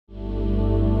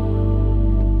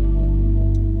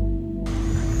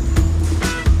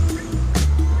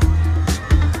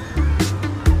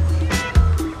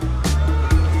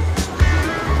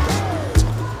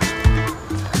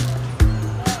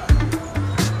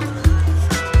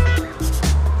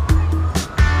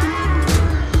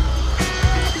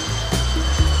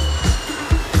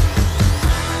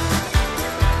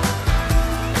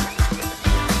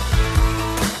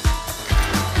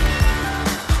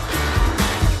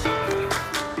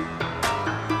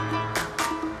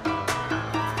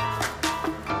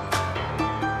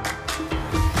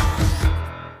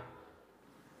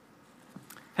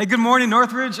Hey, good morning,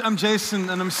 Northridge. I'm Jason,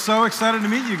 and I'm so excited to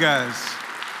meet you guys.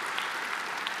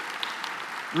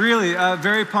 Really,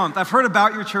 very pumped. I've heard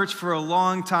about your church for a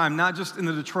long time, not just in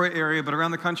the Detroit area, but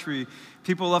around the country.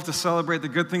 People love to celebrate the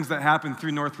good things that happen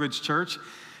through Northridge Church.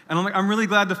 And I'm really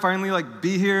glad to finally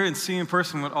be here and see in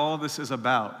person what all of this is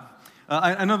about.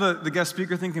 I know the guest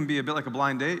speaker thing can be a bit like a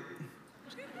blind date.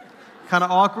 Kind of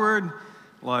awkward.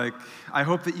 Like, I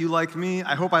hope that you like me.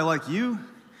 I hope I like you,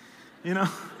 you know?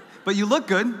 But you look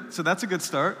good, so that's a good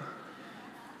start.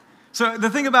 So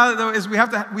the thing about it, though, is we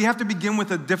have to begin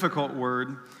with a difficult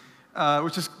word,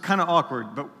 which is kind of awkward,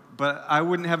 but I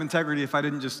wouldn't have integrity if I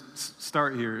didn't just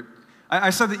start here. I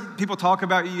said that people talk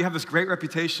about you have this great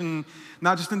reputation,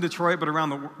 not just in Detroit, but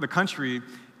around the country,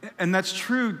 and that's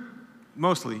true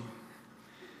mostly.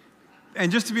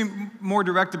 And just to be more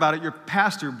direct about it, your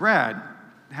pastor, Brad,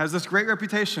 has this great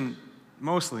reputation,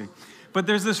 mostly. But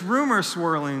there's this rumor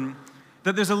swirling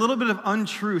that there's a little bit of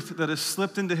untruth that has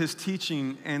slipped into his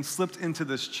teaching and slipped into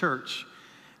this church.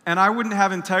 And I wouldn't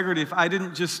have integrity if I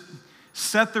didn't just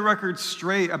set the record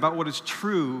straight about what is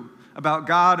true about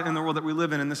God and the world that we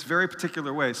live in this very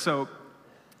particular way. So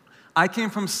I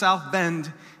came from South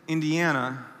Bend,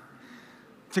 Indiana,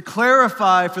 to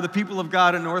clarify for the people of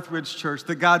God at Northridge Church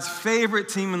that God's favorite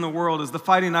team in the world is the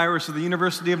Fighting Irish of the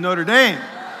University of Notre Dame.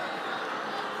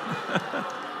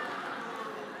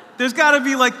 There's got to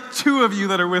be like two of you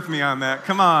that are with me on that.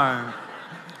 Come on.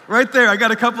 Right there, I got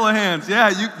a couple of hands.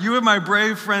 Yeah, you are my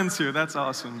brave friends here. That's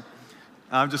awesome.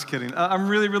 I'm just kidding. I'm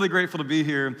really, really grateful to be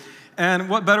here. And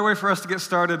what better way for us to get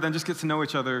started than just get to know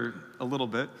each other a little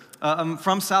bit. I'm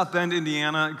from South Bend,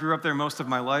 Indiana. Grew up there most of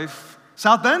my life.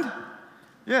 South Bend?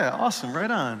 Yeah, awesome. Right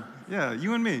on. Yeah,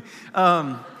 you and me.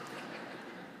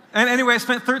 And anyway, I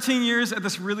spent 13 years at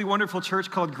this really wonderful church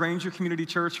called Granger Community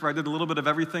Church, where I did a little bit of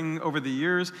everything over the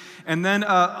years. And then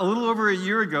a little over a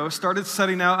year ago, started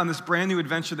setting out on this brand new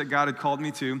adventure that God had called me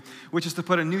to, which is to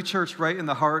put a new church right in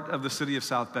the heart of the city of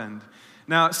South Bend.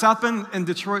 Now, South Bend and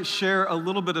Detroit share a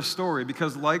little bit of story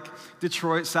because like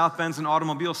Detroit, South Bend's an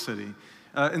automobile city.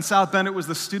 In South Bend, it was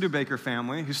the Studebaker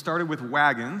family who started with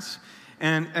wagons.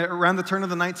 And around the turn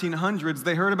of the 1900s,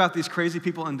 they heard about these crazy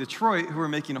people in Detroit who were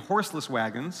making horseless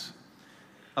wagons,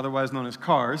 otherwise known as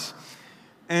cars.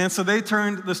 And so they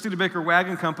turned the Studebaker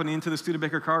Wagon Company into the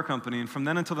Studebaker Car Company. And from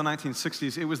then until the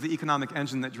 1960s, it was the economic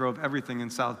engine that drove everything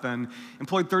in South Bend.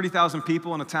 Employed 30,000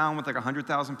 people in a town with like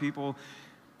 100,000 people.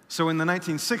 So in the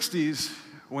 1960s,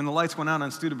 when the lights went out on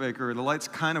Studebaker, the lights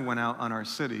kind of went out on our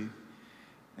city.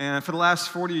 And for the last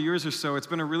 40 years or so, it's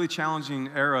been a really challenging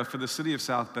era for the city of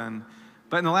South Bend.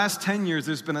 But in the last 10 years,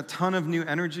 there's been a ton of new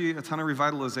energy, a ton of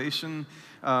revitalization.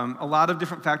 A lot of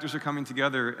different factors are coming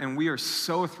together, and we are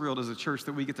so thrilled as a church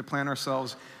that we get to plant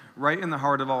ourselves right in the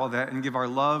heart of all of that and give our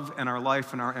love and our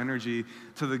life and our energy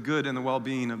to the good and the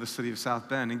well-being of the city of South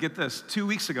Bend. And get this, 2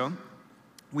 weeks ago,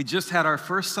 we just had our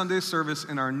first Sunday service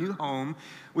in our new home,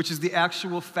 which is the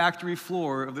actual factory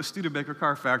floor of the Studebaker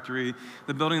Car Factory,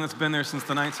 the building that's been there since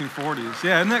the 1940s.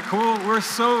 Yeah, isn't that cool? We're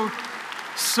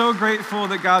so grateful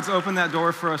that God's opened that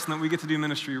door for us and that we get to do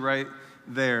ministry right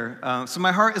there. So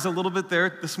my heart is a little bit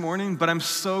there this morning, but I'm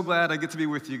so glad I get to be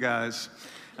with you guys.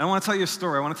 And I want to tell you a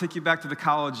story. I want to take you back to the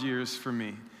college years for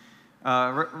me.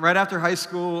 Right after high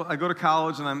school, I go to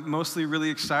college, and I'm mostly really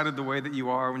excited the way that you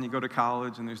are when you go to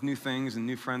college, and there's new things and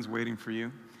new friends waiting for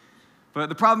you. But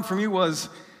the problem for me was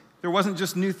there wasn't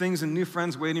just new things and new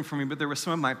friends waiting for me, but there was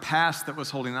some of my past that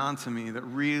was holding on to me that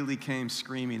really came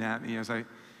screaming at me as I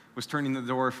was turning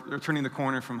the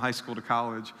corner from high school to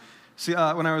college. See,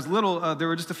 when I was little, there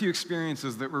were just a few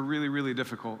experiences that were really, really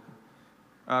difficult,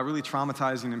 really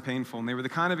traumatizing and painful. And they were the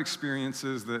kind of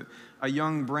experiences that a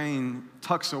young brain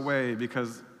tucks away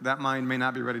because that mind may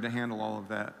not be ready to handle all of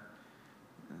that.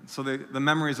 So the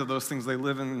memories of those things, they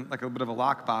live in like a bit of a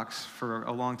lockbox for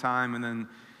a long time. And then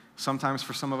sometimes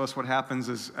for some of us, what happens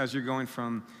is as you're going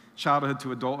from childhood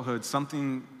to adulthood,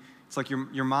 it's like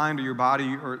your mind or your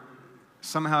body or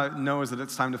somehow it knows that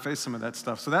it's time to face some of that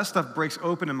stuff. So that stuff breaks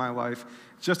open in my life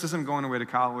just as I'm going away to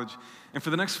college. And for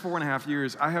the next 4.5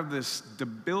 years, I have this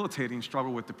debilitating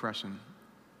struggle with depression.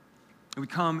 It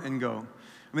would come and go.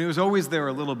 I mean, it was always there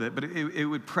a little bit, but it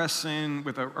would press in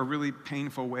with a really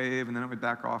painful wave, and then it would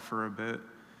back off for a bit.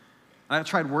 And I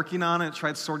tried working on it,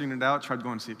 tried sorting it out, tried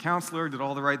going to see a counselor, did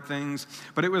all the right things,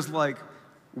 but it was like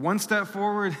one step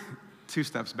forward, 2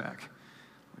 steps back.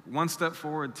 One step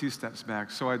forward, 2 steps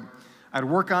back. So I'd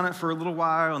work on it for a little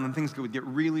while, and then things would get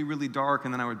really, really dark,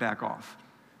 and then I would back off.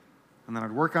 And then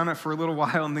I'd work on it for a little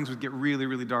while, and things would get really,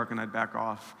 really dark, and I'd back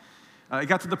off. It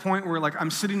got to the point where like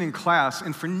I'm sitting in class,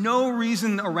 and for no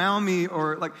reason around me,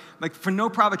 or like for no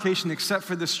provocation except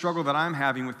for this struggle that I'm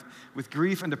having with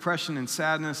grief and depression and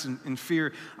sadness and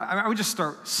fear, I would just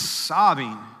start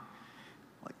sobbing,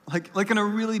 like in a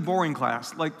really boring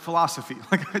class, like philosophy.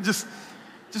 Like I just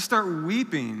start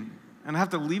weeping, and I have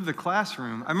to leave the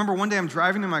classroom. I remember one day I'm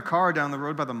driving in my car down the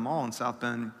road by the mall in South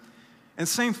Bend. And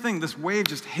same thing, this wave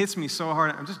just hits me so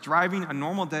hard. I'm just driving a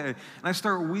normal day, and I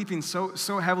start weeping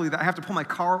so heavily that I have to pull my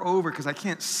car over because I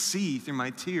can't see through my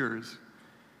tears.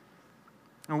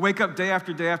 And I wake up day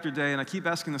after day after day, and I keep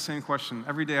asking the same question.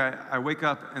 Every day I wake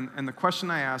up, and the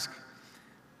question I ask,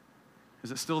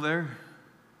 is it still there?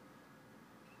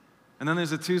 And then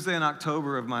there's a Tuesday in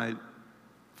October of my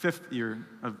 5th year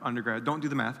of undergrad. Don't do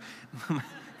the math.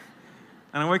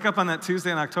 And I wake up on that Tuesday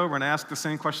in October, and I ask the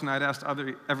same question I'd asked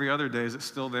every other day, is it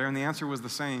still there? And the answer was the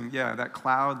same. Yeah, that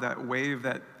cloud, that wave,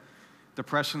 that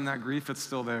depression, that grief, it's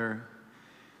still there.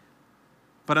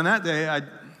 But on that day, I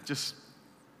just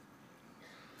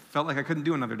felt like I couldn't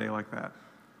do another day like that.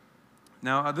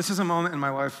 Now, this is a moment in my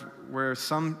life where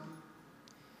some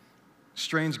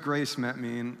strange grace met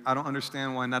me, and I don't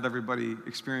understand why not everybody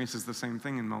experiences the same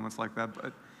thing in moments like that,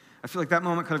 but I feel like that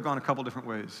moment could have gone a couple different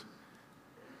ways.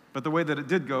 But the way that it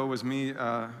did go was me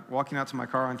walking out to my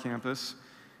car on campus,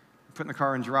 putting the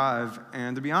car in drive,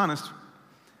 and to be honest,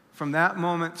 from that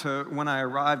moment to when I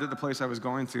arrived at the place I was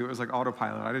going to, it was like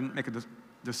autopilot. I didn't make a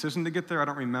decision to get there. I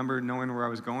don't remember knowing where I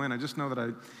was going. I just know that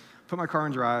I put my car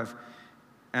in drive,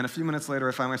 and a few minutes later,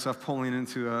 I find myself pulling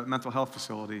into a mental health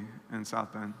facility in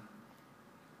South Bend.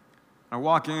 I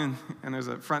walk in, and there's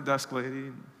a front desk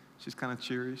lady. She's kind of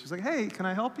cheery. She's like, "Hey, can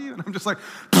I help you?" And I'm just like,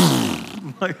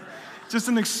 just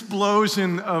an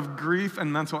explosion of grief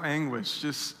and mental anguish.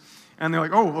 And they're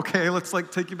like, "Oh, okay, let's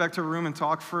like take you back to a room and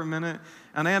talk for a minute."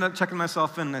 And I end up checking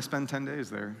myself in, and I spend 10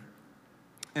 days there.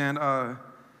 And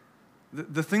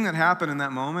the thing that happened in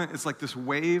that moment, it's like this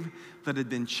wave that had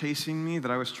been chasing me that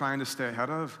I was trying to stay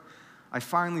ahead of. I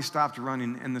finally stopped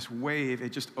running, and this wave,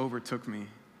 it just overtook me.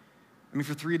 I mean,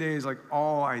 for 3 days, like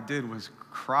all I did was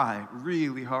cry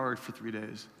really hard for 3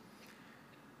 days.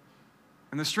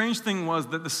 And the strange thing was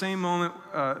that the same moment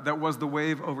that was the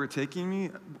wave overtaking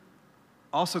me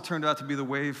also turned out to be the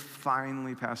wave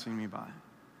finally passing me by.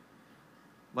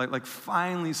 Like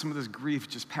finally some of this grief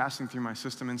just passing through my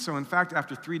system. And so in fact,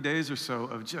 after 3 days or so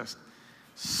of just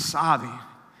sobbing,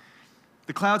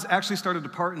 the clouds actually started to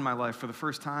part in my life for the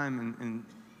first time in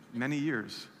many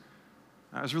years.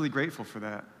 I was really grateful for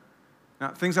that. Now,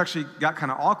 things actually got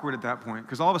kind of awkward at that point,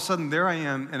 because all of a sudden there I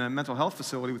am in a mental health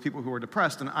facility with people who are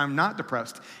depressed, and I'm not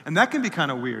depressed. And that can be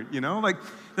kind of weird, you know? Like,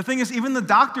 the thing is, even the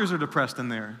doctors are depressed in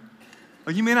there.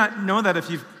 Like, you may not know that if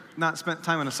you've not spent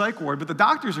time in a psych ward, but the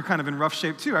doctors are kind of in rough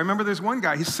shape too. I remember there's one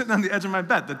guy, he's sitting on the edge of my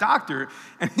bed, the doctor,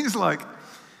 and he's like,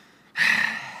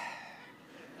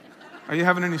 "Are you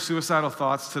having any suicidal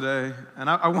thoughts today?" And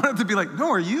I wanted to be like,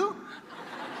 "No, are you?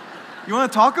 You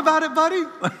want to talk about it, buddy?"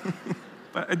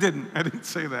 But I didn't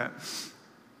say that.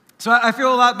 So I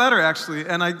feel a lot better, actually,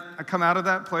 and I come out of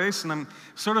that place, and I'm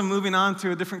sort of moving on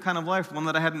to a different kind of life, one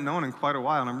that I hadn't known in quite a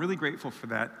while, and I'm really grateful for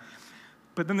that.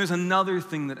 But then there's another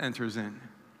thing that enters in.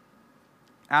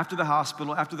 After the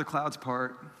hospital, after the clouds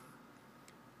part,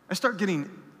 I start getting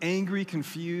angry,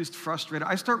 confused, frustrated.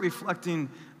 I start reflecting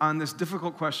on this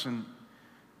difficult question,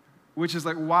 which is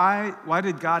like, why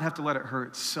did God have to let it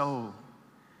hurt so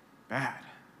bad?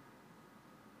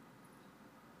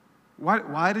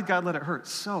 Why did God let it hurt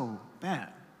so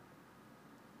bad?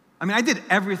 I mean, I did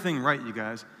everything right, you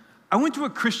guys. I went to a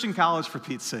Christian college, for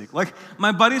Pete's sake. Like,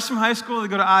 my buddies from high school, they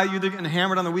go to IU, they're getting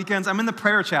hammered on the weekends. I'm in the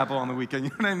prayer chapel on the weekend, you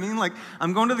know what I mean? Like,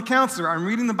 I'm going to the counselor, I'm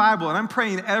reading the Bible, and I'm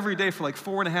praying every day for like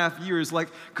 4.5 years. Like,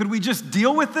 could we just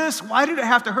deal with this? Why did it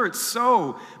have to hurt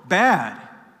so bad?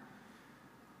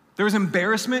 There was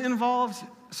embarrassment involved.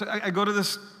 So I go to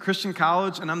this Christian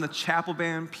college, and I'm the chapel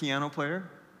band piano player.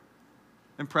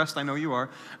 Impressed, I know you are.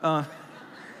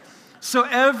 So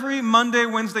every Monday,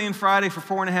 Wednesday, and Friday for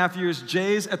 4.5 years,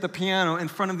 Jay's at the piano in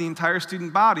front of the entire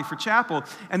student body for chapel.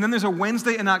 And then there's a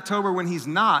Wednesday in October when he's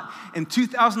not. And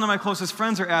 2,000 of my closest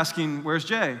friends are asking, "Where's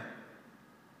Jay?"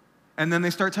 And then they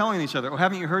start telling each other, "Oh,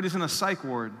 haven't you heard he's in a psych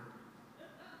ward?"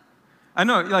 I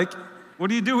know, like, what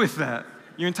do you do with that?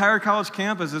 Your entire college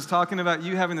campus is talking about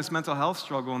you having this mental health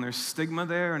struggle, and there's stigma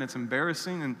there, and it's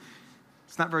embarrassing, and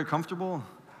it's not very comfortable.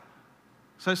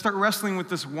 So I start wrestling with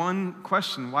this one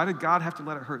question: why did God have to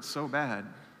let it hurt so bad?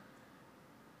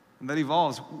 And that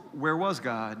evolves, where was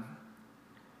God?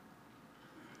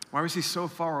 Why was he so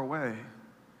far away?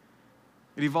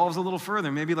 It evolves a little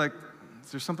further, maybe like,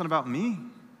 is there something about me?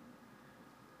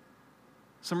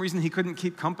 Some reason he couldn't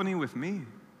keep company with me?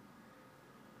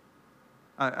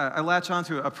 I latch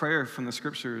onto a prayer from the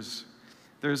scriptures.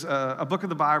 There's a book of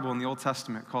the Bible in the Old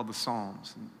Testament called the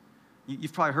Psalms.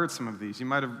 You've probably heard some of these. You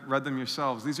might have read them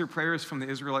yourselves. These are prayers from the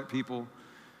Israelite people,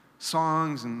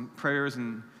 songs and prayers,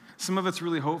 and some of it's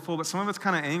really hopeful, but some of it's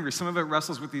kind of angry. Some of it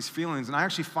wrestles with these feelings. And I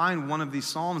actually find one of these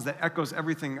psalms that echoes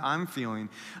everything I'm feeling.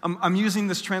 I'm using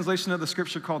this translation of the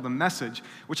scripture called The Message,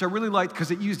 which I really liked because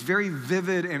it used very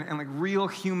vivid and like real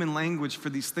human language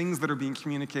for these things that are being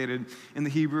communicated in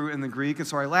the Hebrew and the Greek. And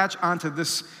so I latch onto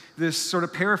this sort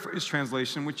of paraphrase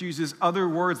translation, which uses other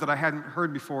words that I hadn't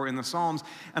heard before in the Psalms.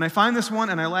 And I find this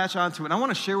one and I latch onto it. And I want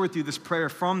to share with you this prayer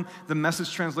from the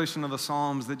Message translation of the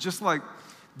Psalms that just like,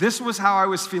 this was how I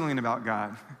was feeling about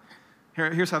God.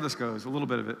 Here's how this goes, a little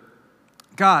bit of it.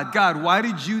 God, why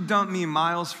did you dump me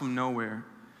miles from nowhere?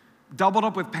 Doubled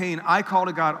up with pain, I call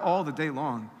to God all the day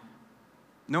long.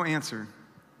 No answer,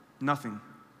 nothing.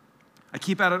 I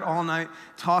keep at it all night,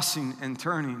 tossing and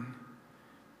turning.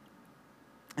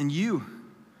 And you,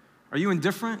 are you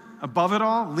indifferent, above it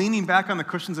all, leaning back on the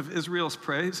cushions of Israel's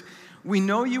praise? We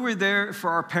know you were there for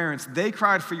our parents. They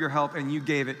cried for your help and you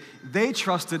gave it. They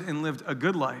trusted and lived a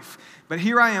good life. But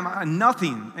here I am, a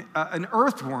nothing, an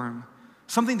earthworm,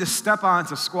 something to step on,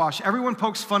 to squash. Everyone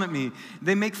pokes fun at me.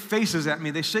 They make faces at me.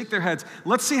 They shake their heads.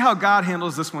 Let's see how God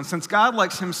handles this one. Since God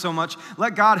likes him so much,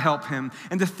 let God help him.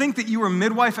 And to think that you were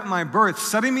midwife at my birth,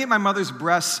 setting me at my mother's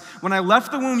breasts. When I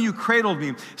left the womb, you cradled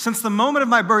me. Since the moment of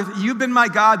my birth, you've been my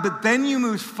God, but then you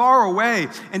moved far away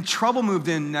and trouble moved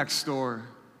in next door.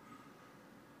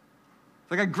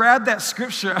 Like I grabbed that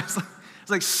scripture, I was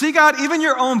like, see God, even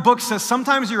your own book says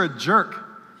sometimes you're a jerk.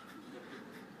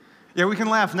 Yeah, we can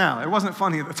laugh now. It wasn't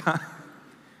funny at the time.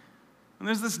 And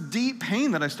there's this deep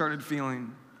pain that I started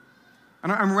feeling.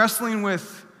 And I'm wrestling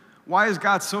with, why is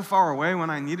God so far away when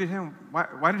I needed him?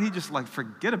 Why did he just like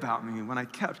forget about me when I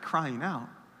kept crying out?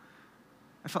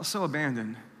 I felt so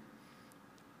abandoned.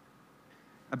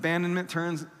 Abandonment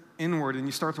turns inward and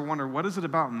you start to wonder, what is it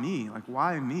about me? Like,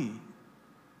 why me?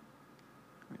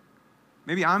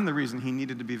 Maybe I'm the reason he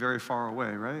needed to be very far away,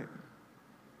 right?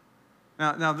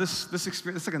 Now this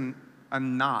experience, it's like a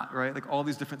knot, right? Like all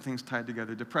these different things tied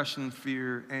together. Depression,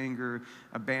 fear, anger,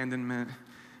 abandonment,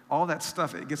 all that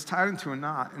stuff, it gets tied into a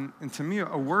knot. And to me,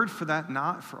 a word for that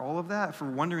knot, for all of that, for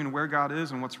wondering where God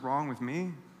is and what's wrong with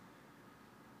me,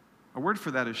 a word for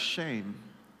that is shame.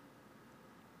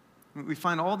 We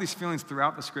find all these feelings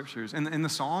throughout the scriptures. In the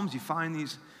Psalms, you find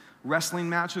these wrestling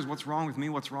matches, what's wrong with me,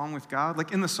 what's wrong with God.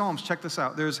 Like in the Psalms, check this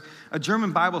out. There's a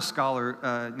German Bible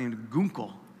scholar named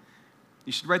Gunkel.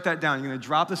 You should write that down. You're going to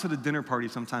drop this at a dinner party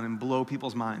sometime and blow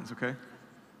people's minds, okay?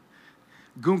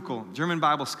 Gunkel, German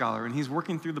Bible scholar, and he's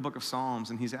working through the book of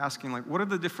Psalms, and he's asking, like, what are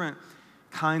the different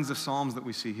kinds of Psalms that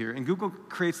we see here? And Gunkel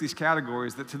creates these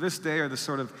categories that to this day are the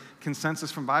sort of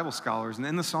consensus from Bible scholars. And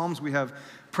in the Psalms, we have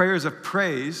prayers of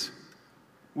praise,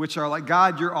 which are like,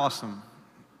 God, you're awesome.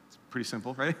 Pretty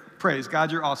simple, right? Praise,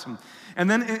 God, you're awesome. And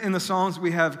then in the Psalms,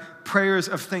 we have prayers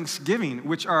of thanksgiving,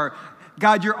 which are,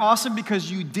 God, you're awesome because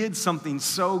you did something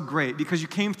so great, because you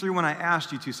came through when I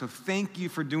asked you to, so thank you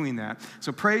for doing that.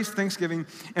 So praise, thanksgiving.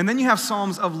 And then you have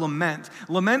Psalms of lament.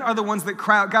 Lament are the ones that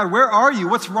cry out, God, where are you?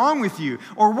 What's wrong with you?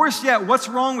 Or worse yet, what's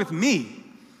wrong with me?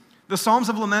 The Psalms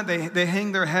of lament, they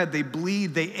hang their head, they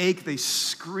bleed, they ache, they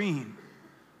scream.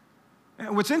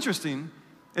 And what's interesting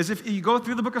is if you go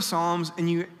through the book of Psalms and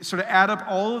you sort of add up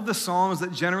all of the Psalms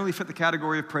that generally fit the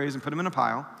category of praise and put them in a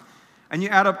pile, and you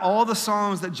add up all the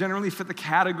Psalms that generally fit the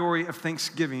category of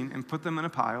thanksgiving and put them in a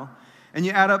pile, and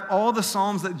you add up all the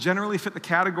Psalms that generally fit the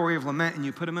category of lament and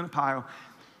you put them in a pile,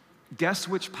 guess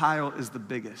which pile is the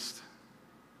biggest?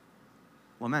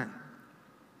 Lament.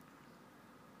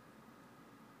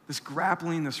 This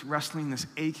grappling, this wrestling, this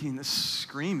aching, this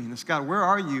screaming, this God, where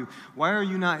are you? Why are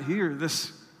you not here?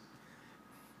 This,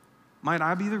 might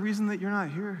I be the reason that you're not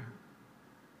here?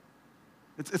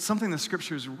 It's something the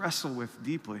scriptures wrestle with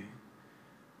deeply.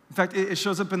 In fact, it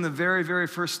shows up in the very, very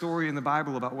first story in the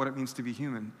Bible about what it means to be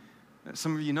human.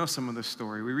 Some of you know some of this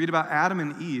story. We read about Adam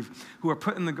and Eve, who are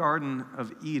put in the Garden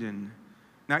of Eden.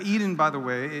 Now, Eden, by the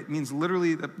way, it means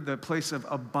literally the place of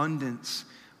abundance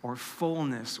or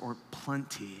fullness or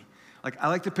plenty. Like, I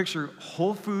like to picture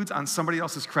Whole Foods on somebody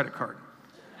else's credit card,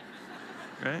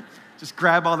 right? Just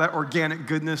grab all that organic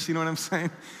goodness, you know what I'm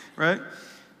saying, right?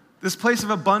 This place of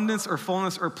abundance or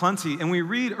fullness or plenty. And we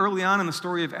read early on in the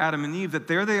story of Adam and Eve that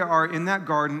there they are in that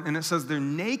garden, and it says they're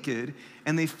naked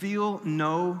and they feel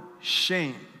no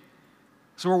shame.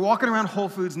 So we're walking around Whole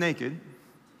Foods naked.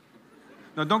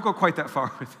 No, don't go quite that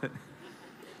far with it.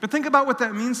 But think about what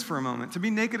that means for a moment. To be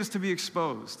naked is to be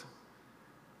exposed.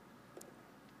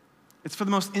 It's for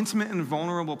the most intimate and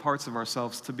vulnerable parts of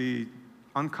ourselves to be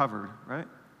uncovered, right?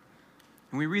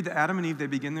 And we read that Adam and Eve, they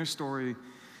begin their story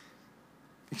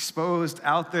exposed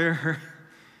out there,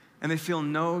 and they feel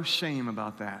no shame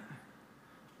about that.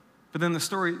 But then the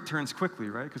story turns quickly,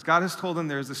 right? Because God has told them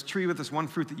there's this tree with this one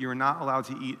fruit that you are not allowed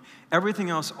to eat. Everything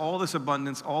else, all this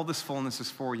abundance, all this fullness is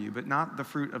for you, but not the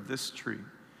fruit of this tree.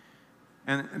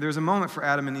 And there's a moment for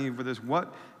Adam and Eve where there's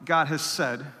what God has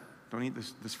said, don't eat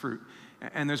this fruit,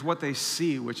 and there's what they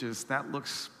see, which is, that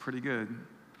looks pretty good.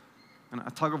 And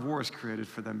a tug of war is created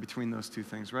for them between those two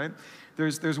things, right?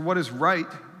 There's what is right,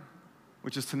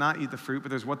 which is to not eat the fruit, but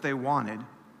there's what they wanted,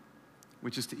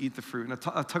 which is to eat the fruit. And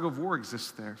a tug of war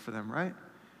exists there for them, right?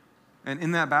 And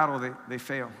in that battle, they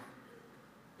fail.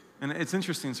 And it's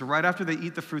interesting. So right after they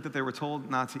eat the fruit that they were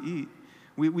told not to eat,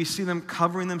 we see them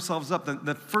covering themselves up.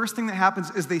 The first thing that happens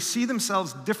is they see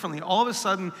themselves differently. All of a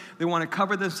sudden, they want to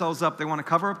cover themselves up. They want to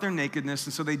cover up their nakedness,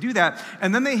 and so they do that.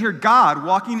 And then they hear God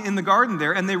walking in the garden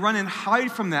there, and they run and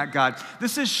hide from that God.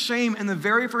 This is shame in the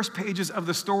very first pages of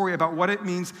the story about what it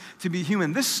means to be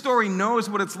human. This story knows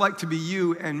what it's like to be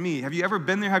you and me. Have you ever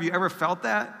been there? Have you ever felt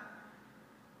that?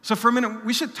 So for a minute,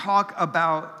 we should talk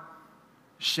about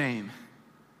shame.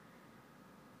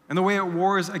 And the way it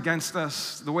wars against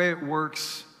us, the way it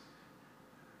works,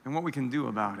 and what we can do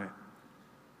about it.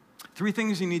 3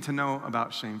 things you need to know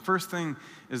about shame. First thing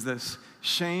is this: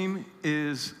 shame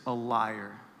is a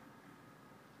liar.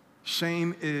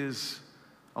 Shame is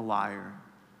a liar.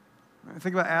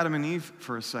 Think about Adam and Eve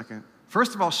for a second.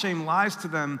 First of all, shame lies to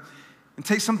them and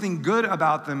takes something good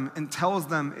about them and tells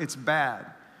them it's bad.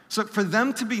 So for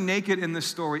them to be naked in this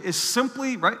story is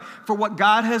simply, right, for what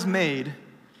God has made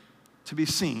to be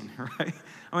seen, right?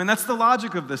 I mean, that's the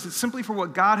logic of this. It's simply for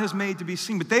what God has made to be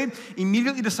seen. But they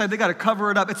immediately decide they got to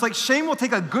cover it up. It's like shame will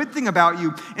take a good thing about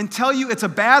you and tell you it's a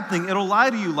bad thing. It'll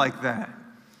lie to you like that.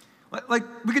 Like,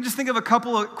 we could just think of a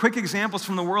couple of quick examples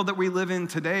from the world that we live in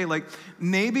today. Like,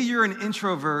 maybe you're an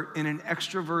introvert in an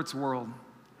extrovert's world.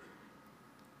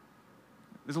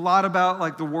 There's a lot about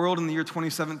like the world in the year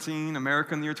 2017,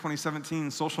 America in the year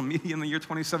 2017, social media in the year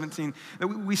 2017, that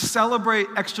we celebrate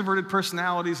extroverted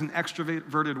personalities in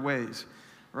extroverted ways,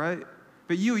 right?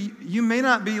 But you may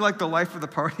not be like the life of the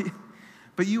party,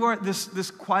 but you are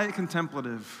this quiet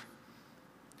contemplative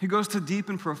who goes to deep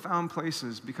and profound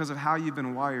places because of how you've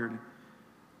been wired.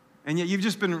 And yet you've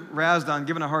just been razzed on,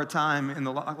 given a hard time in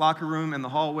the locker room, in the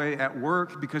hallway, at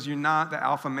work, because you're not the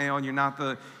alpha male and you're not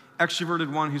the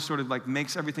extroverted one who sort of like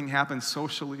makes everything happen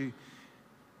socially.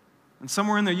 And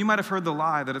somewhere in there, you might have heard the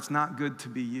lie that it's not good to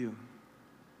be you.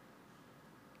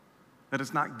 That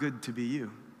it's not good to be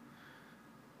you.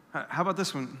 How about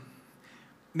this one?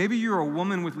 Maybe you're a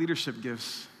woman with leadership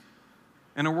gifts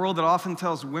in a world that often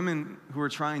tells women who are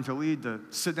trying to lead to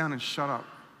sit down and shut up.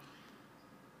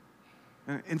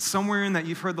 And somewhere in that,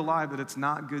 you've heard the lie that it's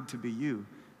not good to be you.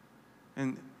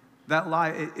 And that lie,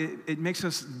 it makes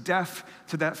us deaf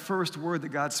to that first word that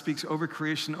God speaks over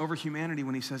creation, over humanity,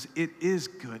 when he says, it is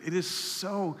good. It is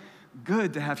so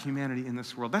good to have humanity in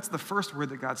this world. That's the first word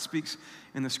that God speaks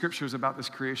in the scriptures about this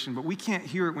creation. But we can't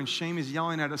hear it when shame is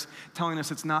yelling at us, telling us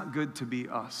it's not good to be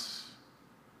us.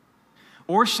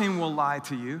 Or shame will lie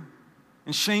to you,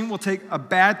 and shame will take a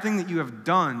bad thing that you have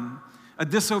done, a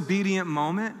disobedient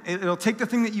moment. It'll take the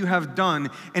thing that you have done,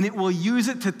 and it will use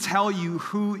it to tell you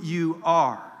who you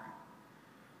are.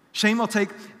 Shame will take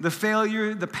the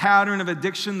failure, the pattern of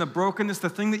addiction, the brokenness, the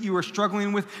thing that you were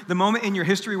struggling with, the moment in your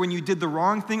history when you did the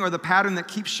wrong thing, or the pattern that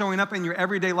keeps showing up in your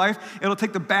everyday life. It'll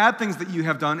take the bad things that you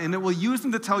have done, and it will use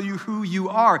them to tell you who you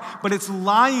are, but it's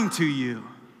lying to you.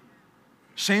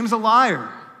 Shame's a liar.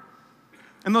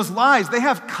 And those lies, they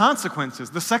have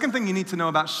consequences. The second thing you need to know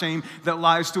about shame that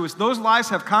lies to us, those lies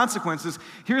have consequences.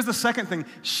 Here's the second thing: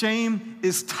 shame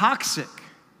is toxic.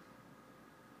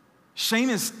 Shame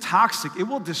is toxic. It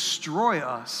will destroy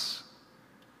us.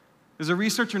 There's a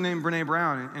researcher named Brené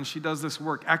Brown, and she does this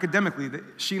work academically.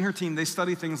 She and her team, they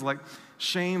study things like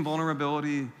shame,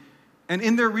 vulnerability, and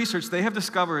in their research, they have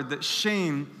discovered that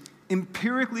shame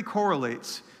empirically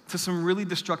correlates to some really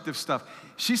destructive stuff.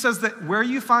 She says that where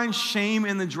you find shame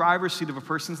in the driver's seat of a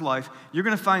person's life, you're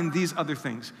going to find these other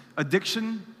things: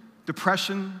 addiction,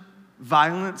 depression,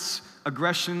 violence,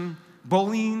 aggression,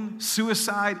 bullying,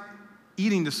 suicide,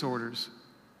 eating disorders.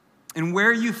 And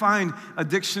where you find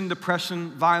addiction,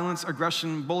 depression, violence,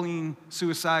 aggression, bullying,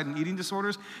 suicide, and eating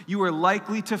disorders, you are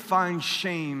likely to find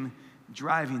shame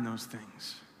driving those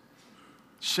things.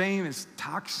 Shame is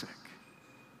toxic.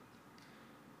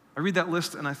 I read that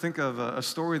list and I think of a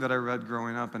story that I read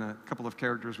growing up and a couple of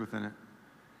characters within it.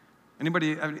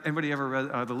 Anybody ever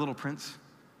read The Little Prince?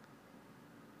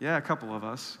 Yeah, a couple of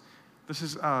us. This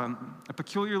is a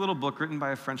peculiar little book written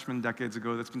by a Frenchman decades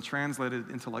ago that's been translated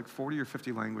into like 40 or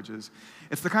 50 languages.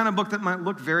 It's the kind of book that might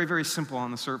look very, very simple on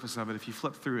the surface of it if you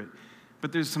flip through it.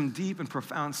 But there's some deep and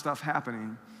profound stuff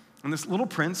happening. And this little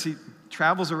prince, he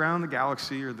travels around the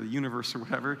galaxy or the universe or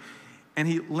whatever, and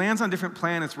he lands on different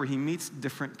planets where he meets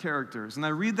different characters. And I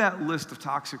read that list of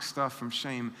toxic stuff from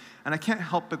Shame, and I can't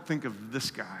help but think of this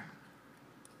guy.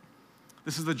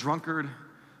 This is the drunkard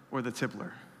or the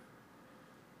tippler.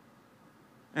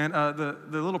 And the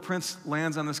little prince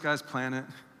lands on this guy's planet,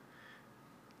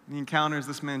 and he encounters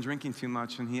this man drinking too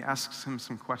much, and he asks him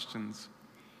some questions.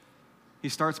 He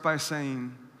starts by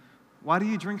saying, "Why do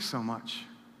you drink so much?"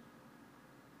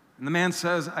 And the man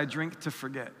says, "I drink to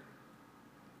forget."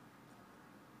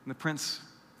 And the prince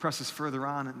presses further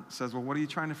on and says, "Well, what are you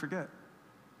trying to forget?"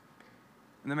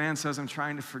 And the man says, "I'm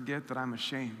trying to forget that I'm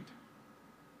ashamed."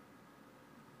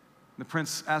 And the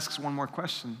prince asks one more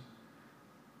question.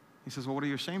 He says, "Well, what are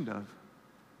you ashamed of?"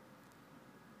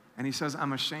 And he says,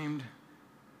 "I'm ashamed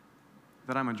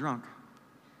that I'm a drunk."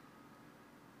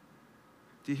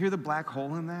 Do you hear the black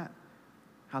hole in that?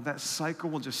 How that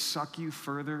cycle will just suck you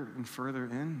further and further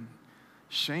in?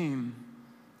 Shame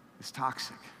is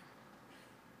toxic.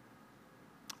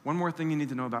 One more thing you need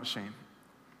to know about shame.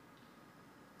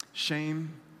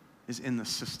 Shame is in the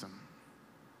system.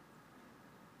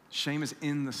 Shame is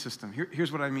in the system.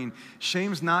 Here's what I mean.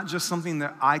 Shame's not just something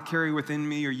that I carry within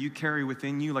me or you carry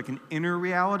within you, like an inner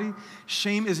reality.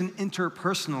 Shame is an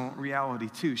interpersonal reality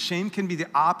too. Shame can be the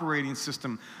operating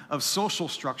system of social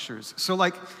structures. So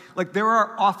like there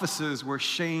are offices where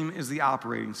shame is the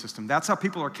operating system. That's how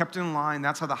people are kept in line.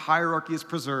 That's how the hierarchy is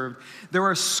preserved. There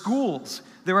are schools,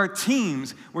 there are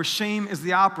teams where shame is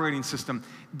the operating system.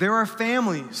 There are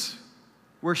families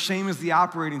where shame is the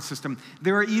operating system.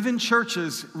 There are even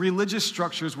churches, religious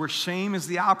structures, where shame is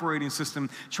the operating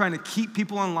system, trying to keep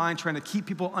people in line, trying to keep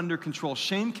people under control.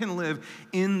 Shame can live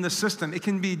in the system. It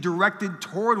can be directed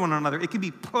toward one another. It can be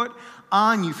put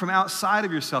on you from outside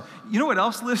of yourself. You know what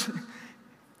else lives?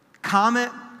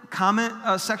 Comment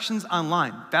sections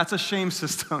online. That's a shame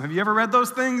system. Have you ever read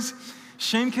those things?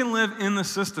 Shame can live in the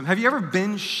system. Have you ever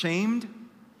been shamed?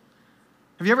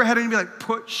 Have you ever had anybody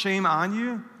put shame on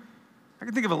you? I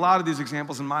can think of a lot of these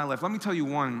examples in my life. Let me tell you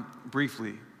one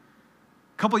briefly.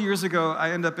 A couple years ago,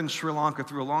 I ended up in Sri Lanka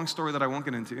through a long story that I won't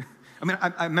get into. I mean,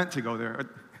 I meant to go there.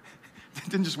 I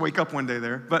didn't just wake up one day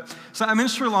there. So I'm in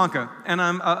Sri Lanka, and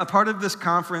I'm a part of this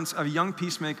conference of young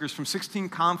peacemakers from 16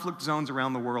 conflict zones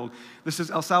around the world. This is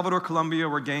El Salvador, Colombia,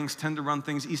 where gangs tend to run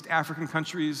things, East African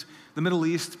countries, the Middle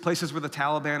East, places where the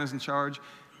Taliban is in charge.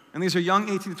 And these are young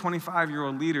 18 to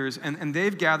 25-year-old leaders, and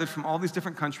they've gathered from all these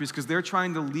different countries because they're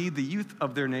trying to lead the youth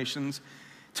of their nations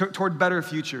toward better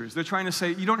futures. They're trying to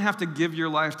say, you don't have to give your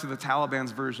life to the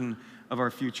Taliban's version of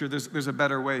our future. There's a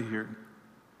better way here.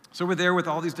 So we're there with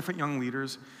all these different young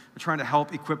leaders. We're trying to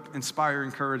help, equip, inspire,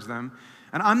 encourage them.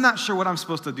 And I'm not sure what I'm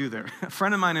supposed to do there. A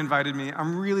friend of mine invited me.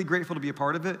 I'm really grateful to be a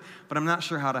part of it, but I'm not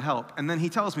sure how to help. And then he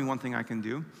tells me one thing I can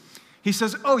do. He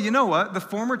says, "Oh, you know what? The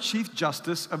former Chief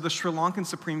Justice of the Sri Lankan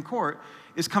Supreme Court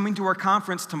is coming to our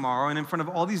conference tomorrow, and in front of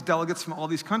all these delegates from all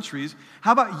these countries,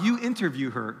 how about you interview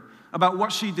her about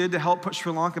what she did to help put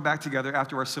Sri Lanka back together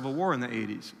after our civil war in the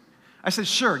 80s? I said,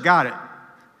 "Sure, got it."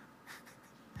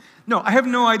 No, I have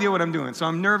no idea what I'm doing, so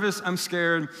I'm nervous, I'm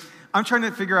scared. I'm trying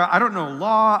to figure out, I don't know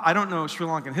law, I don't know Sri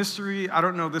Lankan history, I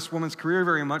don't know this woman's career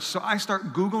very much, so I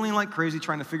start Googling like crazy,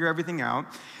 trying to figure everything out.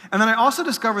 And then I also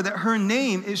discovered that her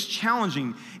name is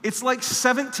challenging. It's like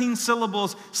 17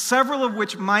 syllables, several of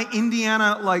which my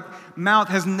Indiana mouth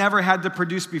has never had to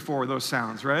produce before, those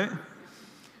sounds, right?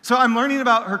 So I'm learning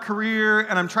about her career,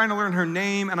 and I'm trying to learn her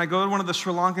name, and I go to one of the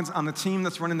Sri Lankans on the team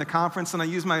that's running the conference, and I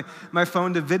use my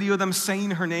phone to video them saying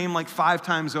her name 5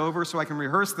 times over so I can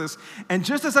rehearse this. And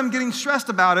just as I'm getting stressed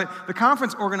about it, the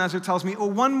conference organizer tells me, "Oh,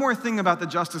 one more thing about the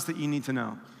justice that you need to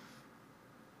know.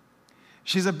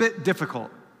 She's a bit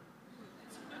difficult."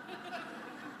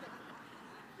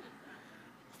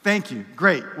 Thank you.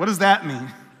 Great. What does that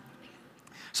mean?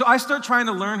 So I start trying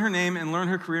to learn her name and learn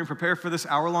her career and prepare for this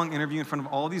hour-long interview in front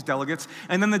of all of these delegates.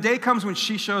 And then the day comes when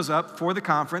she shows up for the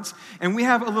conference, and we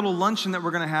have a little luncheon that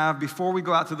we're going to have before we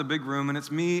go out to the big room, and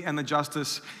it's me and the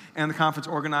justice and the conference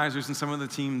organizers and some of the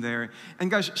team there.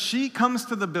 And guys, she comes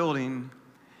to the building,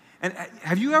 and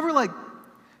have you ever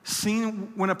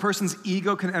seen when a person's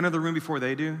ego can enter the room before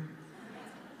they do?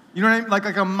 You know what I mean?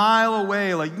 Like a mile away,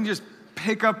 you can just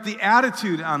pick up the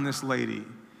attitude on this lady.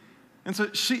 And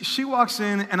so she walks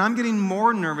in, and I'm getting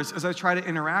more nervous as I try to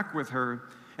interact with her.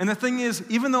 And the thing is,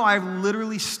 even though I've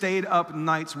literally stayed up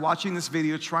nights watching this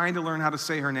video trying to learn how to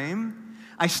say her name,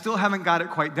 I still haven't got it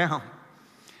quite down.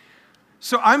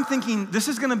 So I'm thinking, this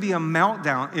is gonna be a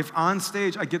meltdown if on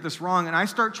stage I get this wrong, and I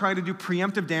start trying to do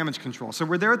preemptive damage control. So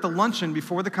we're there at the luncheon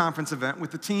before the conference event with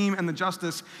the team and the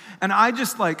justice, and I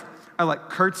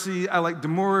curtsy, I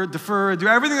demur, defer, do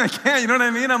everything I can, you know what I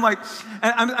mean?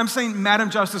 I'm saying, Madam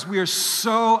Justice, we are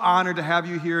so honored to have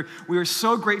you here. We are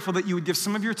so grateful that you would give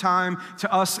some of your time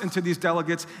to us and to these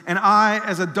delegates. And I,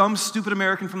 as a dumb, stupid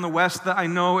American from the West that I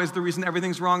know is the reason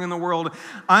everything's wrong in the world,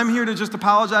 I'm here to just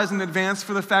apologize in advance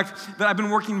for the fact that I've been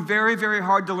working very, very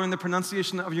hard to learn the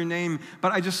pronunciation of your name.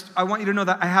 But I want you to know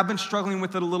that I have been struggling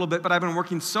with it a little bit, but I've been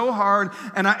working so hard.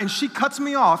 And she cuts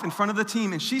me off in front of the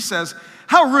team, and she says,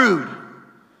 "How rude."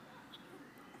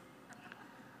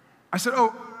 I said,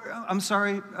 "Oh, I'm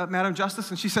sorry, Madam Justice."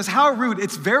 And she says, "How rude.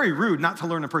 It's very rude not to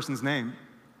learn a person's name."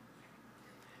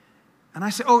 And I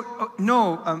said,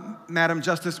 no, Madam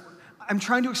Justice. I'm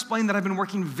trying to explain that I've been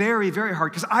working very, very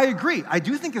hard, because I agree. I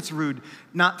do think it's rude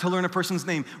not to learn a person's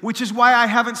name, which is why I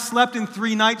haven't slept in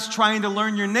 3 nights trying to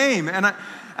learn your name. And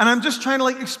I'm just trying to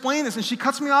explain this. And she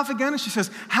cuts me off again, and she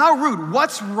says, "How rude.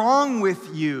 What's wrong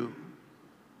with you?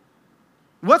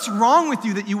 What's wrong with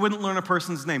you that you wouldn't learn a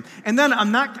person's name?" And then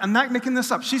I'm not making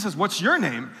this up. She says, "What's your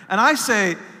name?" And I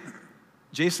say,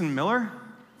 "Jason Miller."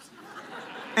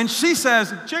 And she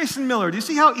says, "Jason Miller, do you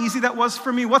see how easy that was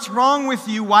for me? What's wrong with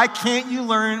you? Why can't you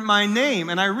learn my name?"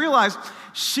 And I realize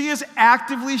she is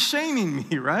actively shaming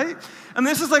me, right? And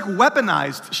this is like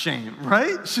weaponized shame,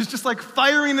 right? She's just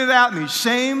firing it at me.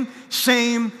 Shame,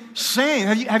 shame, shame.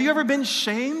 Have you ever been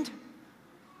shamed?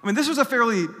 I mean, this was a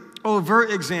fairly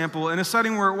overt example in a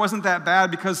setting where it wasn't that bad,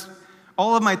 because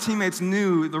all of my teammates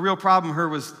knew the real problem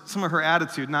was some of her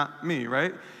attitude, not me,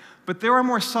 right? But there are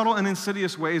more subtle and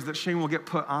insidious ways that shame will get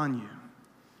put on you.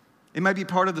 It might be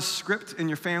part of the script in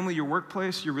your family, your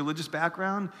workplace, your religious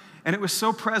background, and it was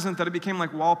so present that it became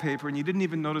like wallpaper, and you didn't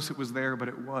even notice it was there, but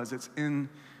it was. It's in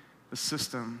the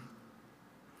system.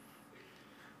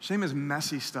 Shame is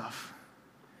messy stuff.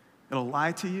 It'll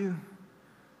lie to you.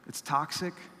 It's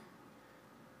toxic.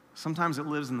 Sometimes it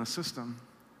lives in the system.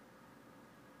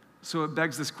 So it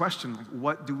begs this question,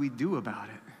 what do we do about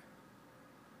it?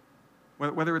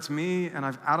 Whether it's me and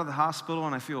I'm out of the hospital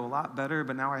and I feel a lot better,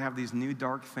 but now I have these new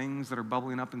dark things that are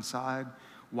bubbling up inside.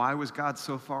 Why was God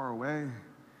so far away?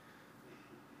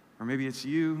 Or maybe it's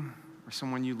you or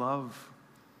someone you love,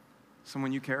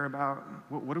 someone you care about.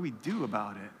 What do we do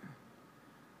about it?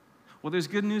 Well, there's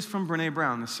good news from Brene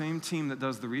Brown, the same team that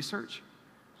does the research,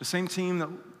 the same team that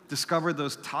discovered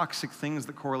those toxic things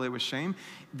that correlate with shame.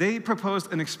 They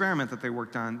proposed an experiment that they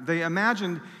worked on. They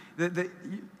imagined that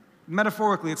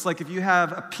metaphorically, it's like if you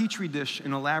have a petri dish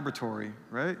in a laboratory,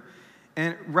 right?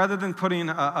 And rather than putting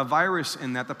a virus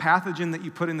in that, the pathogen that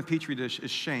you put in the petri dish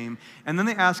is shame. And then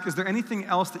they ask, is there anything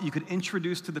else that you could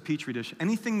introduce to the petri dish?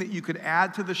 Anything that you could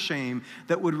add to the shame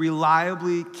that would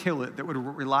reliably kill it, that would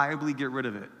reliably get rid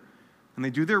of it? And they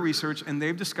do their research, and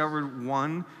they've discovered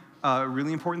one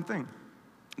really important thing.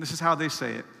 This is how they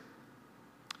say it.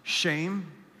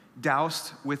 Shame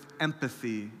doused with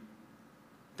empathy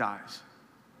dies.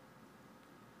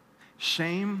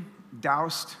 Shame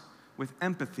doused with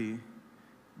empathy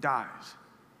dies.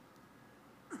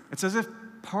 It's as if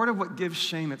part of what gives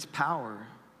shame its power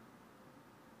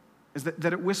is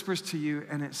that it whispers to you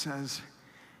and it says,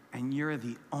 and you're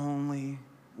the only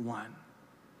one.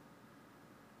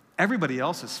 Everybody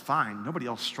else is fine. Nobody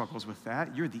else struggles with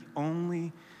that. You're the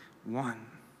only one.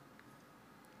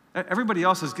 Everybody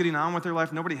else is getting on with their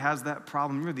life. Nobody has that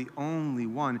problem. You're the only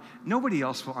one. Nobody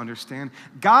else will understand.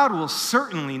 God will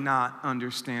certainly not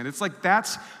understand. It's like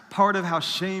that's part of how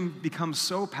shame becomes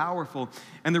so powerful.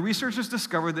 And the researchers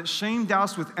discovered that shame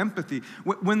doused with empathy,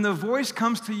 when the voice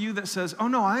comes to you that says, oh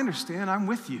no, I understand, I'm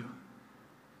with you.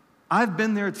 I've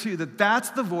been there too,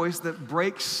 that's the voice that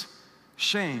breaks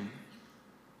shame.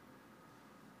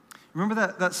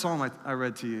 Remember that psalm I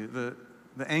read to you,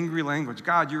 the angry language,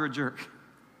 God, you're a jerk.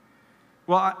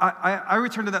 Well, I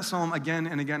returned to that psalm again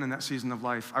and again in that season of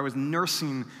life. I was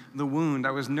nursing the wound.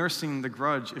 I was nursing the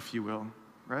grudge, if you will,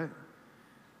 right?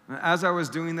 And as I was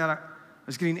doing that, I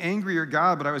was getting angrier at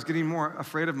God, but I was getting more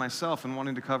afraid of myself and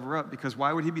wanting to cover up, because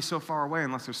why would he be so far away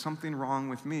unless there's something wrong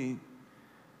with me?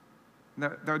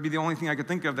 That would be the only thing I could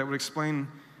think of that would explain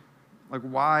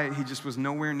why he just was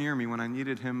nowhere near me when I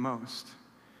needed him most.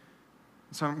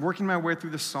 So I'm working my way through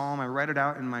the psalm. I write it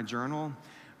out in my journal.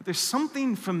 But there's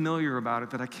something familiar about it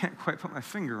that I can't quite put my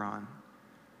finger on.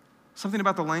 Something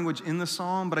about the language in the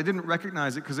psalm, but I didn't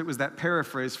recognize it because it was that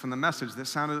paraphrase from the Message that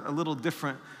sounded a little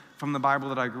different from the Bible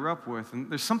that I grew up with. And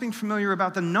there's something familiar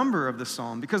about the number of the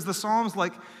psalm, because the psalms,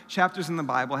 like chapters in the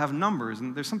Bible, have numbers.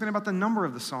 And there's something about the number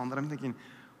of the psalm that I'm thinking,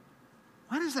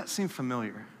 why does that seem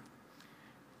familiar?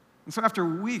 And so after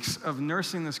weeks of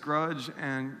nursing this grudge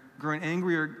and growing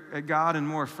angrier at God and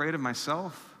more afraid of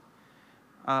myself,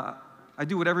 I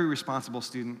do what every responsible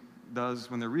student does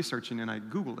when they're researching, and I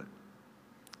Googled it.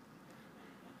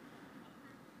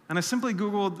 And I simply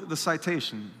Googled the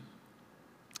citation,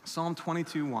 Psalm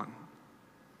 22:1.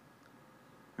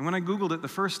 And when I Googled it, the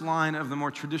first line of the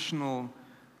more traditional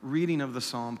reading of the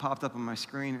psalm popped up on my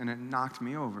screen, and it knocked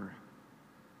me over.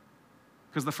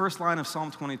 Because the first line of Psalm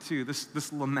 22,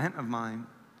 this lament of mine,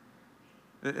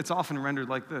 it's often rendered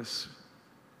like this: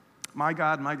 my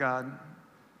God,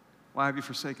 why have you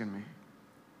forsaken me?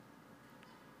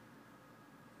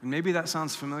 And maybe that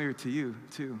sounds familiar to you,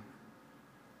 too.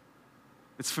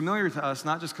 It's familiar to us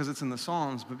not just because it's in the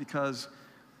Psalms, but because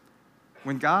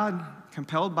when God,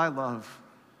 compelled by love,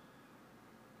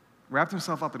 wrapped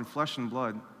himself up in flesh and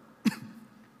blood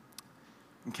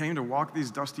and came to walk these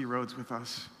dusty roads with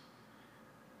us,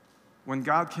 when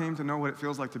God came to know what it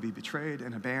feels like to be betrayed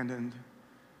and abandoned,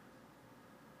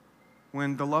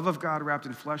 when the love of God wrapped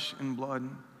in flesh and blood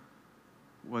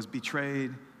was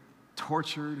betrayed,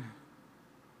 tortured,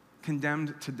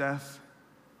 condemned to death,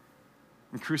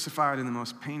 and crucified in the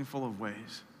most painful of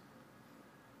ways.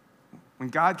 When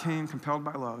God came compelled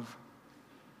by love,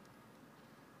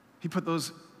 he put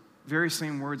those very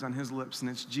same words on his lips, and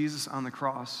it's Jesus on the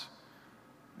cross.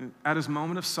 At his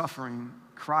moment of suffering,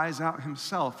 cries out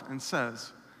himself and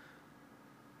says,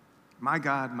 my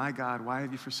God, why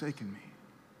have you forsaken me?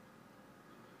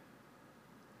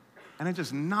 And it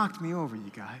just knocked me over,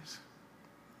 you guys.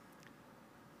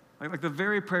 Like the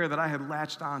very prayer that I had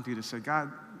latched onto to say,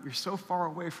 God, you're so far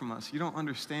away from us. You don't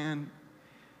understand.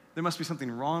 There must be something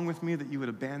wrong with me that you would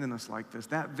abandon us like this.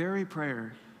 That very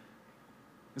prayer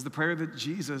is the prayer that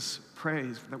Jesus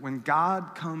prays, that when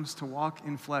God comes to walk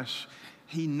in flesh,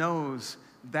 he knows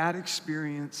that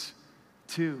experience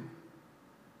too.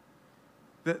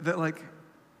 That like,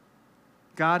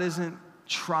 God isn't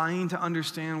trying to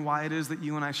understand why it is that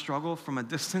you and I struggle from a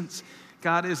distance.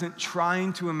 God isn't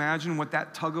trying to imagine what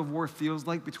that tug of war feels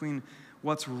like between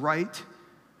what's right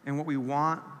and what we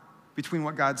want, between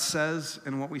what God says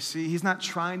and what we see. He's not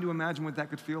trying to imagine what that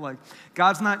could feel like.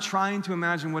 God's not trying to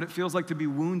imagine what it feels like to be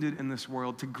wounded in this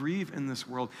world, to grieve in this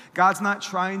world. God's not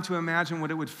trying to imagine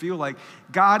what it would feel like.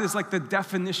 God is like the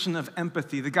definition of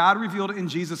empathy. The God revealed in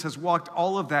Jesus has walked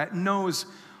all of that, knows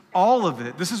all of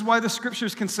it. This is why the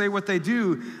scriptures can say what they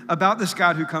do about this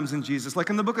God who comes in Jesus. Like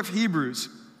in the book of Hebrews,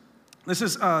 this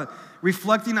is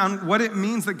reflecting on what it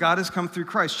means that God has come through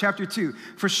Christ. Chapter 2,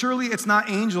 for surely it's not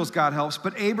angels God helps,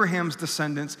 but Abraham's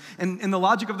descendants. And in the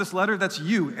logic of this letter, that's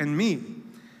you and me.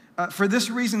 For this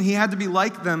reason, he had to be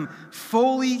like them,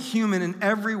 fully human in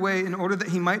every way, in order that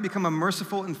he might become a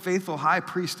merciful and faithful high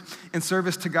priest in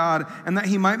service to God, and that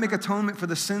he might make atonement for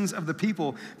the sins of the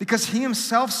people. Because he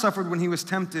himself suffered when he was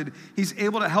tempted, he's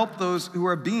able to help those who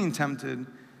are being tempted.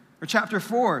 Or chapter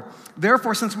 4,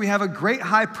 therefore, since we have a great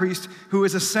high priest who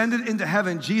is ascended into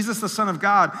heaven, Jesus, the Son of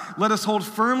God, let us hold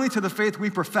firmly to the faith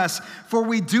we profess. For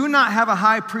we do not have a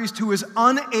high priest who is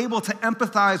unable to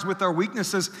empathize with our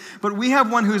weaknesses, but we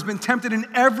have one who has been tempted in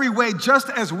every way,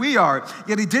 just as we are,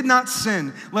 yet he did not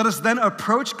sin. Let us then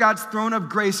approach God's throne of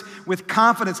grace with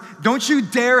confidence. Don't you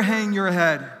dare hang your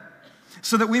head,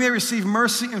 so that we may receive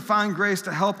mercy and find grace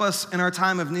to help us in our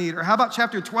time of need. Or how about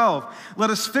chapter 12?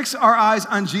 Let us fix our eyes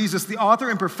on Jesus, the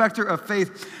author and perfecter of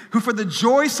faith, who for the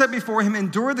joy set before him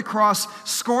endured the cross,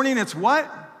 scorning its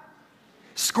what?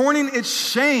 Scorning its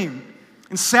shame,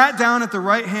 and sat down at the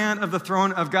right hand of the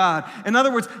throne of God. In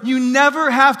other words, you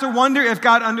never have to wonder if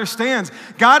God understands.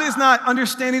 God is not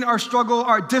understanding our struggle,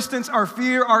 our distance, our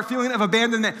fear, our feeling of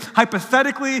abandonment.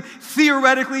 Hypothetically,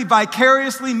 theoretically,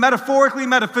 vicariously, metaphorically,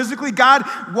 metaphysically, God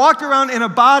walked around in a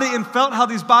body and felt how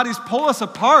these bodies pull us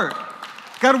apart.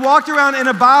 God walked around in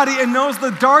a body and knows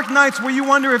the dark nights where you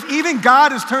wonder if even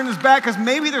God has turned his back because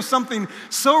maybe there's something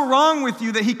so wrong with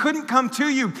you that he couldn't come to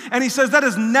you. And he says that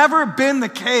has never been the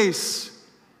case.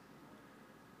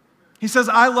 He says,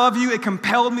 I love you. It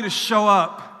compelled me to show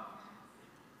up.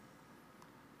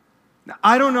 Now,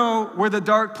 I don't know where the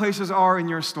dark places are in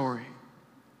your story.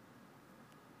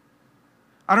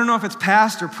 I don't know if it's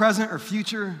past or present or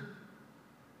future.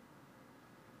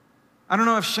 I don't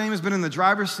know if shame has been in the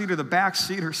driver's seat or the back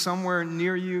seat or somewhere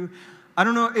near you. I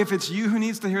don't know if it's you who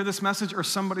needs to hear this message or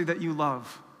somebody that you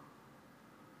love.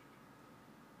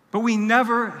 But we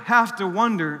never have to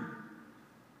wonder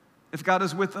if God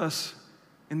is with us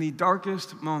in the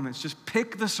darkest moments. Just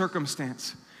pick the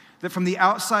circumstance that from the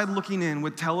outside looking in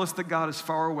would tell us that God is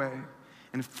far away,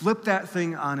 and flip that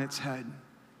thing on its head.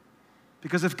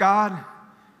 Because if God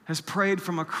has prayed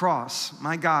from a cross,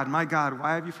 my God,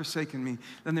 why have you forsaken me?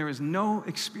 Then there is no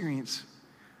experience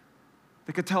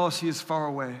that could tell us he is far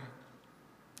away.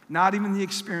 Not even the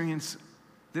experience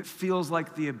that feels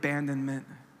like the abandonment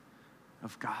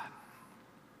of God.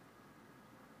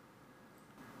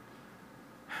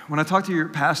 When I talked to your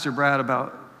pastor, Brad,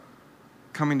 about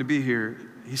coming to be here,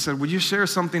 he said, would you share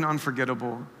something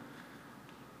unforgettable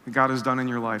that God has done in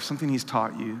your life, something he's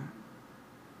taught you?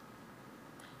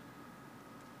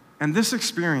 And this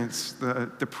experience, the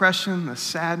depression, the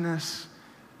sadness,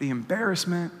 the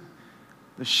embarrassment,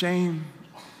 the shame,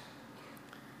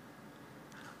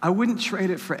 I wouldn't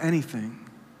trade it for anything.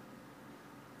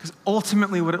 Because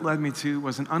ultimately what it led me to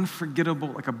was an unforgettable,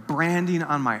 like a branding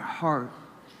on my heart,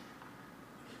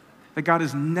 that God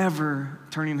is never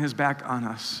turning his back on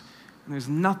us. And there's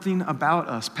nothing about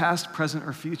us, past, present,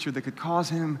 or future, that could cause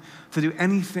him to do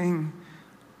anything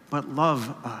but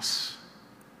love us.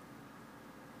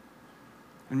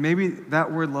 And maybe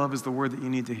that word love is the word that you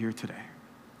need to hear today.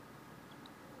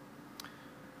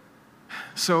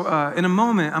 So in a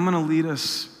moment, I'm going to lead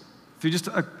us through just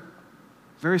a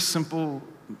very simple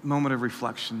moment of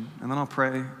reflection, and then I'll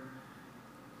pray,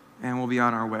 and we'll be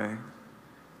on our way.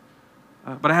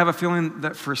 But I have a feeling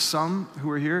that for some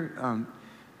who are here,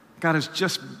 God has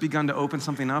just begun to open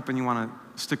something up, and you want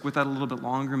to stick with that a little bit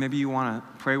longer. Maybe you want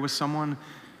to pray with someone.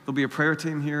 There'll be a prayer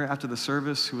team here after the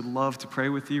service who would love to pray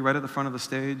with you right at the front of the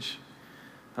stage.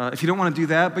 If you don't want to do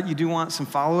that, but you do want some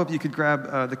follow-up, you could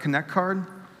grab the Connect card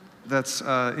that's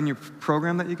in your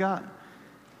program that you got.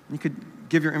 You could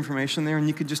give your information there, and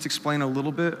you could just explain a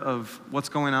little bit of what's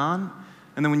going on.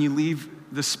 And then when you leave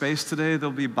this space today,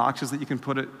 there'll be boxes that you can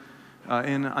put it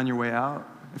in on your way out.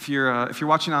 If you're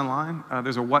watching online,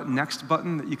 there's a What Next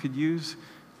button that you could use,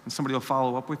 and somebody will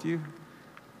follow up with you.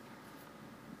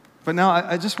 But now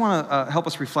I just want to help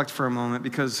us reflect for a moment,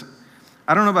 because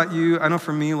I don't know about you, I know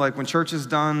for me, like when church is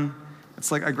done,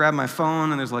 it's like I grab my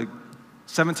phone and there's like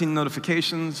 17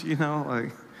 notifications,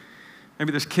 like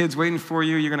maybe there's kids waiting for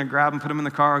you, you're going to grab them, put them in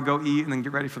the car, go eat, and then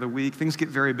get ready for the week. Things get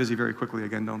very busy very quickly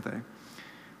again, don't they?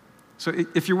 So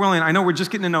if you're willing, I know we're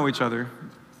just getting to know each other,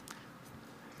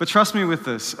 but trust me with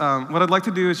this. What I'd like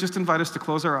to do is just invite us to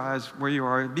close our eyes where you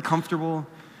are, be comfortable,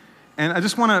 and I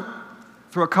just want to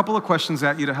throw a couple of questions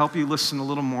at you to help you listen a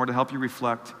little more, to help you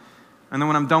reflect. And then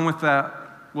when I'm done with that,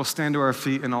 we'll stand to our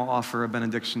feet and I'll offer a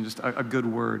benediction, just a good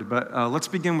word. But let's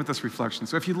begin with this reflection.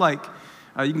 So if you'd like,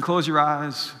 you can close your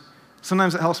eyes.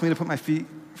 Sometimes it helps me to put my feet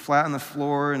flat on the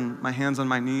floor and my hands on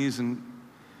my knees. And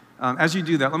as you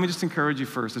do that, let me just encourage you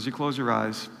first, as you close your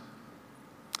eyes,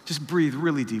 just breathe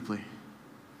really deeply.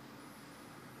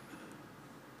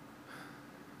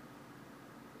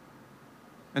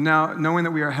 And now, knowing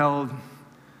that we are held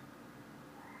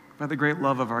by the great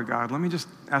love of our God, let me just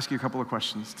ask you a couple of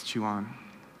questions to chew on.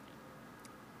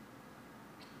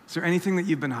 Is there anything that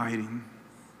you've been hiding?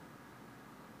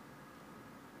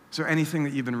 Is there anything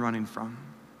that you've been running from?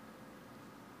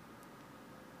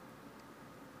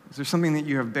 Is there something that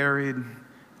you have buried,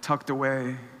 tucked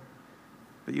away,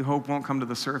 that you hope won't come to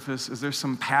the surface? Is there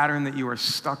some pattern that you are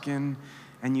stuck in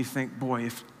and you think, boy,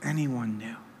 if anyone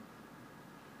knew?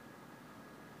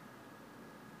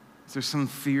 Is there some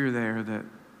fear there that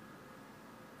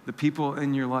the people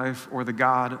in your life or the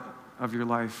God of your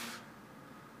life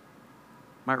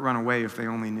might run away if they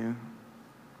only knew?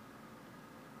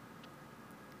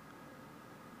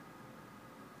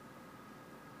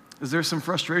 Is there some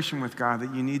frustration with God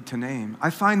that you need to name? I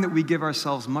find that we give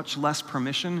ourselves much less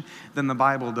permission than the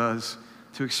Bible does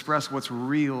to express what's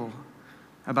real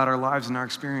about our lives and our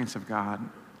experience of God.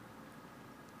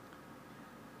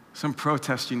 Some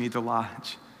protest you need to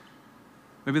lodge.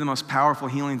 Maybe the most powerful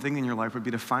healing thing in your life would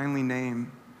be to finally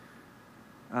name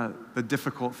the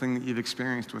difficult thing that you've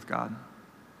experienced with God.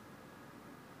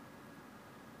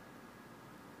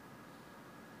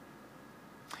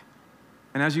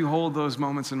 And as you hold those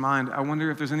moments in mind, I wonder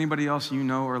if there's anybody else you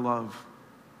know or love,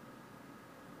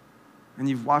 and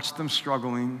you've watched them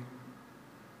struggling,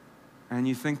 and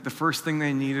you think the first thing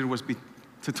they needed was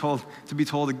to be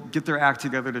told to get their act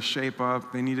together, to shape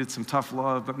up. They needed some tough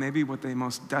love, but maybe what they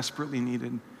most desperately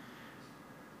needed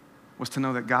was to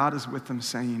know that God is with them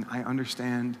saying, I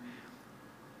understand,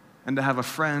 and to have a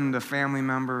friend, a family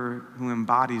member who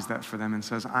embodies that for them and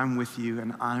says, I'm with you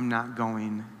and I'm not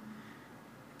going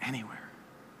anywhere.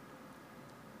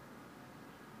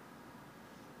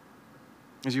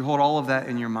 As you hold all of that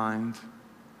in your mind,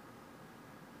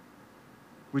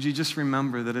 would you just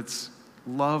remember that it's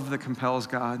love that compels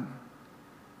God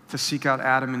to seek out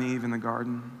Adam and Eve in the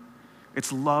garden?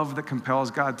 It's love that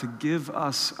compels God to give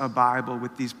us a Bible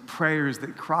with these prayers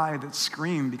that cry, that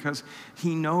scream, because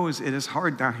he knows it is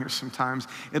hard down here sometimes.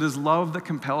 It is love that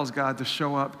compels God to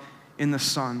show up in the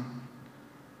sun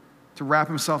to wrap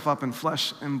himself up in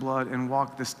flesh and blood and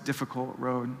walk this difficult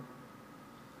road.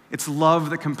 It's love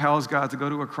that compels God to go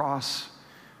to a cross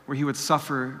where he would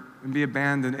suffer and be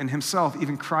abandoned and himself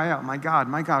even cry out, my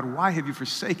God, why have you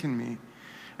forsaken me?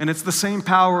 And it's the same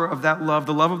power of that love,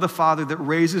 the love of the Father, that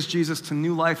raises Jesus to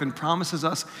new life and promises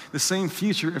us the same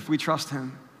future if we trust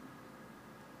him.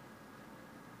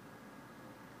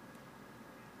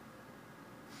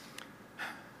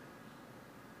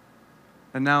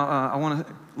 And now I want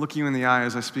to look you in the eye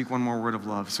as I speak one more word of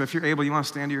love. So if you're able, you want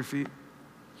to stand to your feet?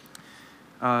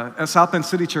 At South Bend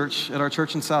City Church, at our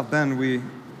church in South Bend, we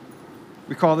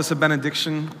call this a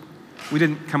benediction. We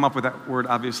didn't come up with that word,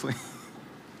 obviously.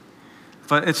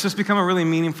 But it's just become a really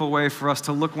meaningful way for us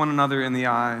to look one another in the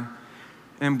eye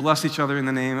and bless each other in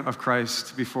the name of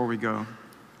Christ before we go.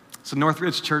 So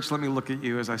Northridge Church, let me look at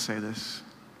you as I say this.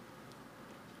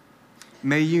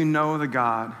 May you know the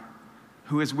God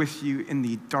who is with you in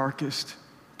the darkest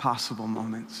possible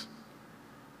moments.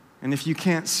 And if you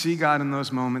can't see God in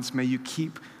those moments, may you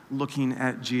keep looking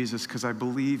at Jesus, because I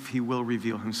believe he will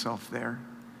reveal himself there.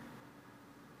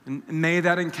 And may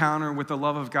that encounter with the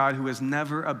love of God who has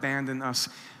never abandoned us,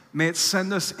 may it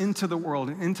send us into the world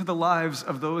and into the lives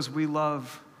of those we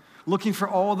love, looking for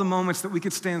all the moments that we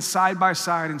could stand side by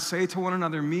side and say to one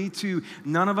another, me too,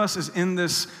 none of us is in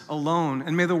this alone.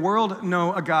 And may the world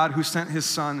know a God who sent his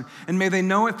son. And may they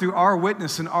know it through our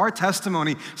witness and our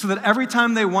testimony, so that every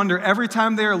time they wonder, every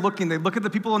time they are looking, they look at the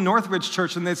people in Northridge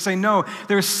Church and they'd say, no,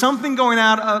 there's something going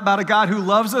on about a God who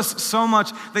loves us so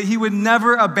much that he would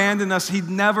never abandon us. He'd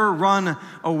never run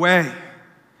away.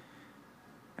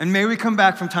 And may we come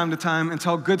back from time to time and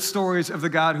tell good stories of the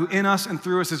God who in us and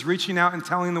through us is reaching out and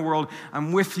telling the world,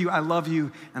 I'm with you, I love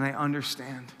you, and I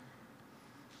understand.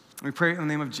 We pray in the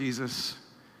name of Jesus.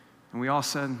 And we all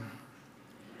said,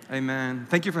 amen.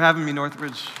 Thank you for having me,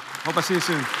 Northridge. Hope I see you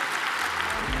soon.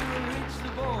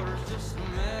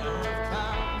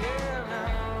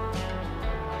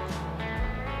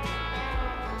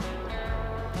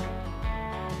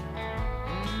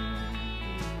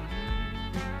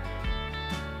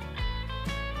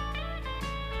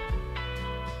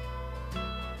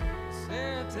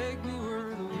 Take me where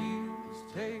the wheels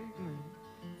take me,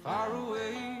 far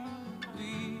away,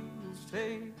 wheels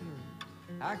take me,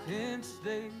 I can't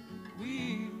stay,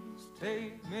 wheels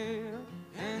take me,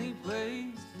 any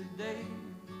place today.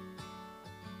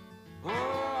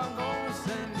 Oh, I'm going to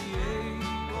San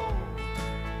Diego,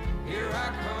 here I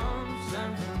come,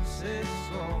 San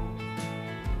Francisco,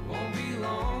 won't be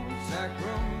long,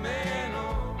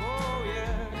 Sacramento, oh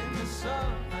yeah, in the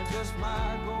sun, I just might